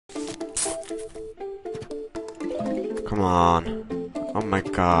Come on. Oh my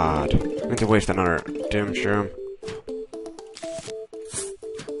god. I need to waste another doom shroom.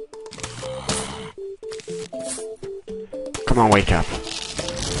 Come on, wake up.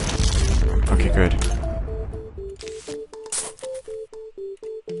 Okay, good.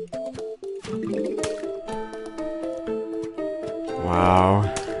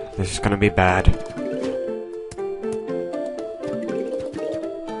 Wow. This is gonna be bad.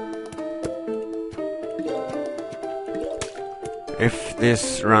 If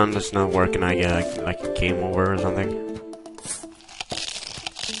this run is not working, I get like a game over or something.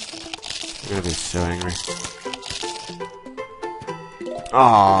 I'm gonna be so angry.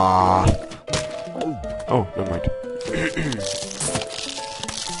 Ah. Oh, never mind.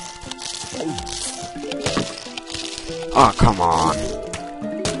 Oh, come on.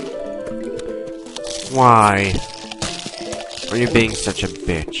 Why are you being such a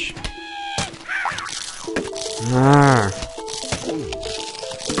bitch? Ah.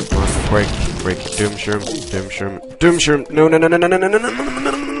 Break, doom shroom, doom shroom, no, no, no, no, no, no, no, no, no, no, no,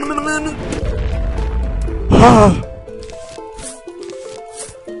 no, no, ah.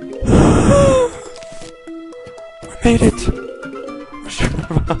 We made it. We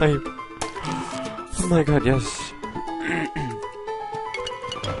survived. Oh my god, yes.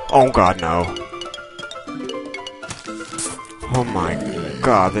 Oh god, no. Oh my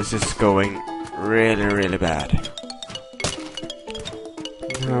god, this is going really, really bad.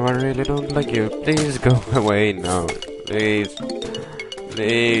 No, I really don't like you. Please go away. No. Please.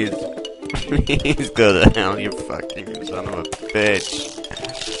 Please. Please go to hell, you fucking son of a bitch.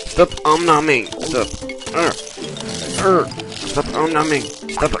 Stop numbing. Stop. Stop numbing.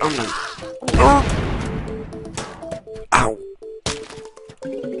 Stop numbing. Ow.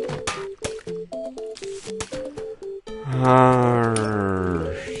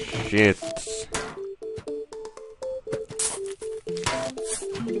 Shit.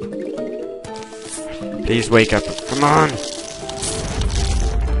 Please wake up. Come on!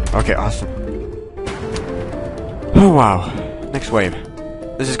 Okay, awesome. Oh wow. Next wave.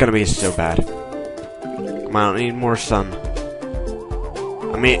 This is gonna be so bad. Come on, I need more sun.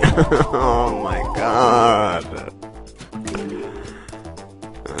 I mean, oh my god.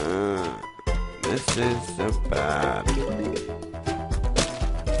 This is so bad.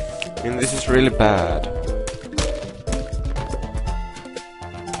 I mean, this is really bad.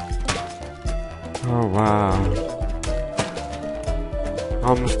 Oh wow.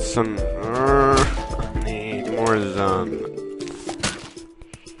 Almost sun. I need more sun.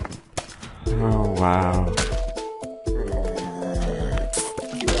 Oh wow.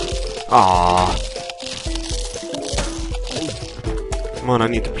 Aww. Come on, I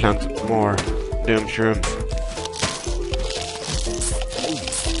need to plant more doom shrooms.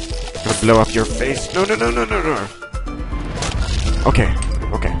 Gonna blow up your face. No, no, no, no, no, no. Okay,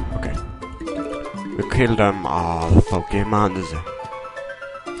 okay, okay. We killed them all, Pokemons.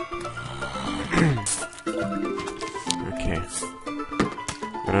 Okay.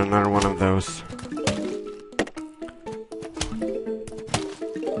 Got another one of those.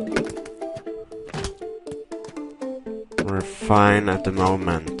 We're fine at the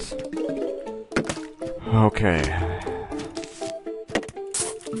moment. Okay.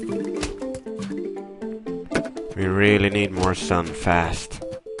 We really need more sun fast.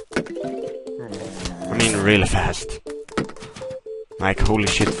 I mean really fast. Like holy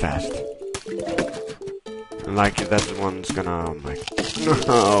shit fast. And like that one's gonna... Oh my...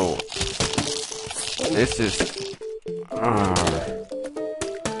 No! This is... I'm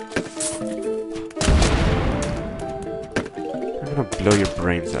gonna blow your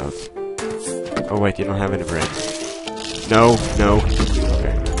brains out. Oh wait, you don't have any brains. No, no.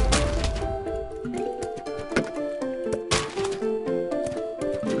 Okay.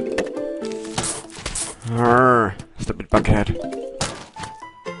 Stupid buckhead.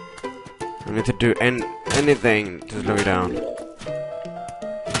 I need to do anything to slow you down.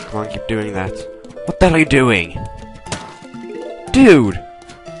 Come on, keep doing that. What the hell are you doing? Dude!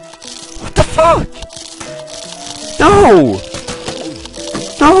 What the fuck? No!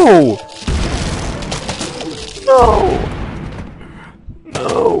 No! No!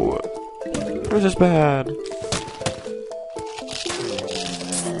 No! This is bad.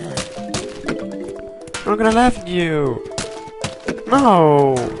 I'm gonna laugh at you!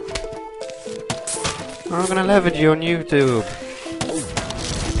 No! I'm gonna laugh at you on YouTube.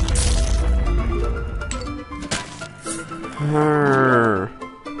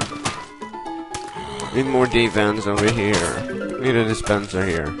 Need more defense over here. Need a dispenser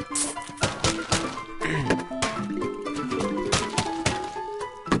here.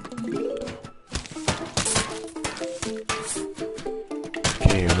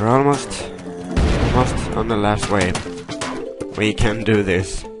 We're almost on the last wave. We can do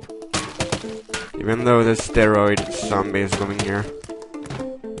this. Even though the steroid zombie is coming here,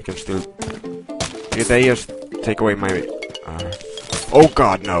 we can still... Did they just take away my... Oh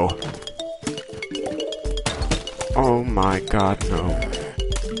god, no! Oh my god, no.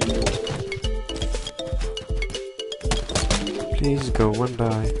 Please go and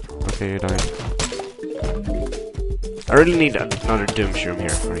die. Okay, you died. I really need another doom shroom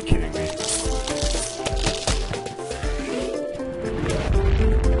here. Are you kidding me?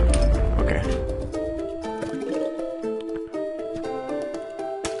 Okay.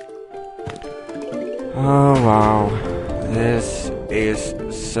 Oh wow. This is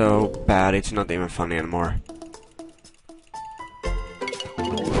so bad. It's not even funny anymore.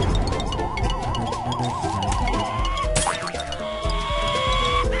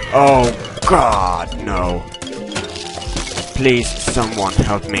 Oh god, no. Please, someone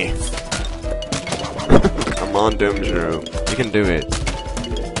help me. Come on, Doomshroom. You can do it.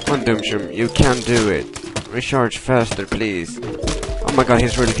 Come on, Doomshroom. You can do it. Recharge faster, please. Oh my god,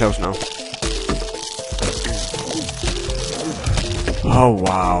 he's really close now. Oh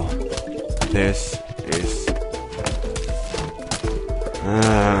wow. This is...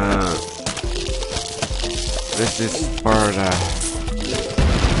 this is Sparta.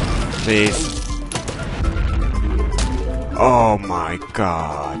 Please. Oh my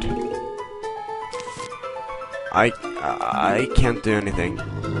god. I can't do anything.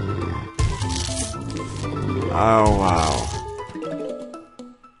 Oh wow.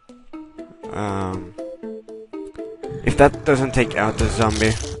 If that doesn't take out the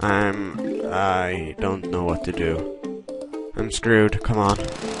zombie, I don't know what to do. I'm screwed, come on.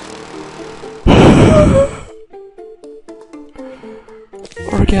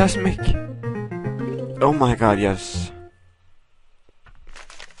 Orgasmic. Oh my god, yes.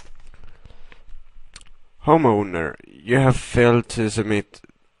 Homeowner, you have failed to submit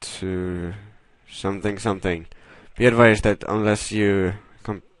to something. Be advised that unless you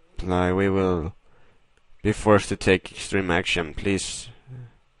comply, we will be forced to take extreme action. Please,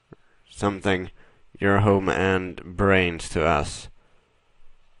 something, your home and brains to us.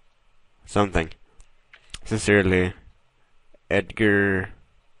 Something. Sincerely, Edgar...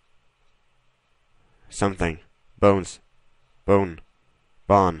 something. Bones. Boner.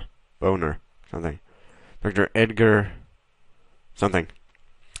 Something. Dr. Edgar... something.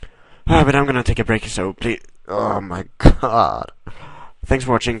 But I'm gonna take a break, so please... Oh my god. Thanks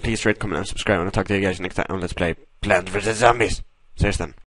for watching. Please rate, comment, and subscribe. And I'll talk to you guys next time on Let's Play Plants vs. Zombies. See you then.